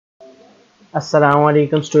Assalamu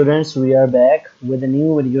alaikum students, we are back with a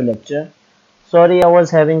new video lecture. Sorry, I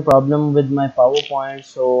was having problem with my PowerPoint,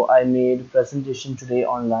 so I made presentation today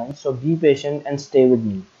online. So be patient and stay with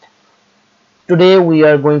me. Today we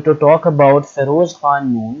are going to talk about Feroz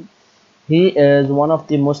Khan Noon. He is one of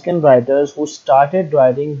the Muslim writers who started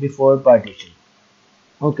writing before partition.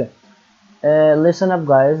 Okay, listen up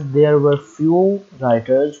guys, there were few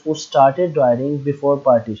writers who started writing before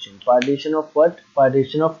partition. Partition of what?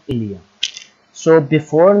 Partition of India. So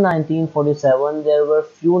before 1947, there were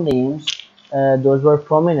few names; those were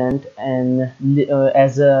prominent and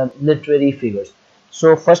as literary figures.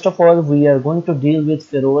 So first of all, we are going to deal with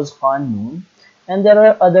Feroz Khan Noon, and there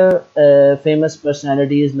are other famous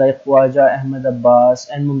personalities like Khwaja Ahmed Abbas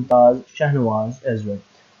and Mumtaz Shahnawaz as well.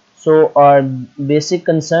 So our basic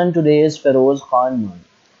concern today is Feroz Khan Noon.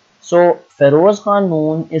 So Feroz Khan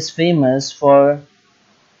Noon is famous for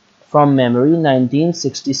From Memory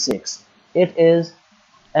 1966. It is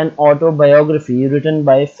an autobiography written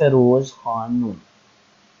by Feroz Khan Noon,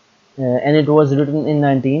 and it was written in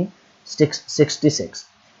 1966.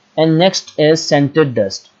 And next is Scented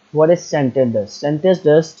Dust. What is Scented Dust? Scented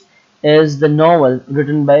Dust is the novel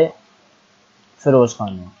written by Feroz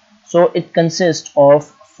Khan Noon. So it consists of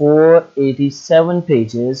 487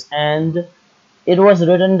 pages, and it was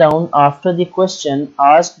written down after the question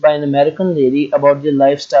asked by an American lady about the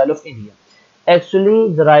lifestyle of India.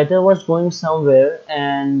 Actually, the writer was going somewhere,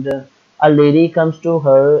 and a lady comes to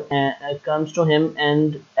him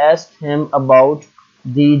and asks him about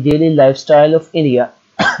the daily lifestyle of India.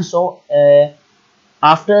 So,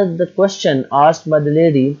 after the question asked by the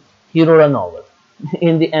lady, he wrote a novel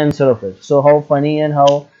in the answer of it. So, how funny and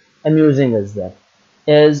how amusing is that?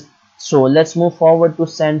 So let's move forward to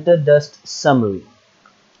Center Dust summary.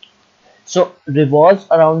 So revolves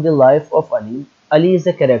around the life of Ali. Ali is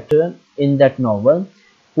the character in that novel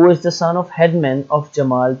who is the son of headman of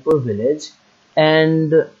Jamalpur village,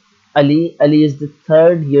 and Ali is the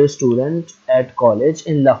third year student at college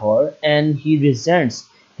in Lahore, and he resents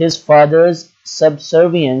his father's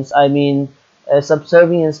subservience.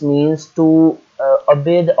 Subservience means to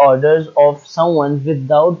obey the orders of someone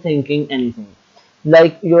without thinking anything,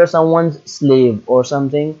 like you're someone's slave or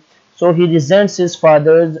something. So he resents his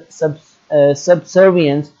father's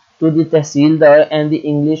subservience to the Tehsildar and the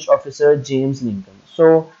English officer James Lincoln.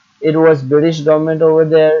 So it was British government over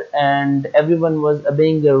there, and everyone was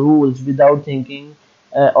obeying their rules without thinking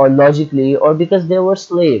or logically, or because they were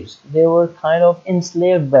slaves. They were kind of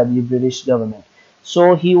enslaved by the British government.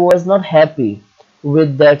 So he was not happy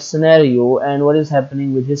with that scenario and what is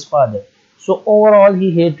happening with his father. So overall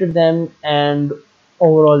he hated them, and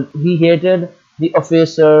overall he hated the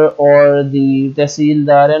officer or the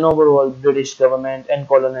Tehsildar and overall British government and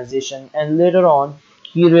colonization. And later on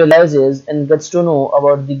he realizes and gets to know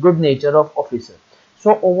about the good nature of officer.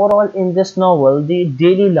 So overall in this novel, the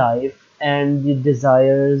daily life and the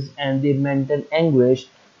desires and the mental anguish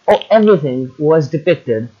of everything was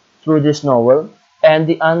depicted through this novel, and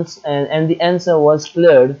the answer was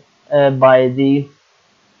cleared by the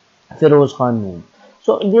Feroz Khan Noon.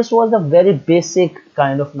 So this was a very basic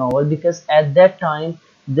kind of novel, because at that time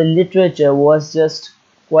the literature was just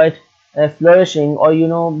quite flourishing, or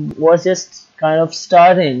was just kind of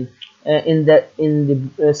starting in the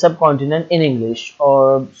subcontinent in English,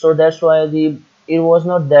 or so that's why it was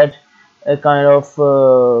not that kind of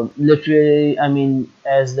literary,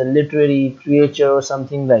 as the literary creature or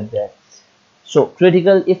something like that. So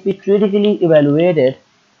if we critically evaluate it,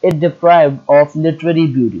 it deprived of literary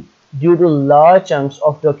beauty due to large chunks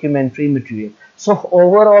of documentary material. So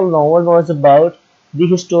overall novel was about the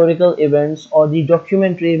historical events or the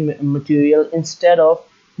documentary material instead of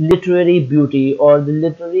literary beauty, or the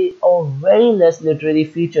literary or very less literary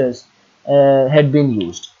features had been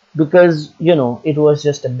used, because it was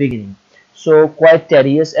just a beginning. So quite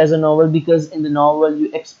tedious as a novel, because in the novel you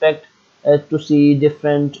expect to see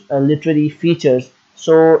different literary features.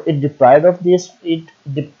 So it deprived of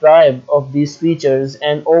these features,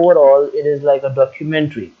 and overall it is like a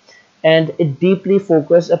documentary, and it deeply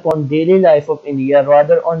focused upon daily life of India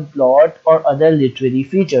rather on plot or other literary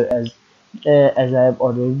feature, as I have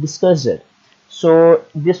already discussed it. So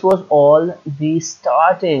this was all the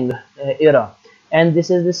starting era, and this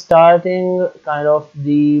is the starting kind of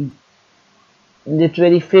the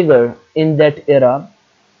literary figure in that era.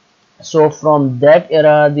 So from that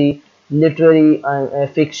era the literary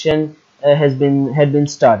fiction had been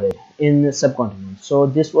started in the subcontinent. So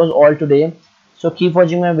this was all today. So keep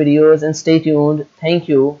watching my videos and stay tuned. Thank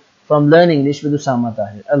you. From Learn English with Usama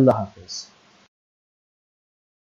Tahir. Allah Hafiz.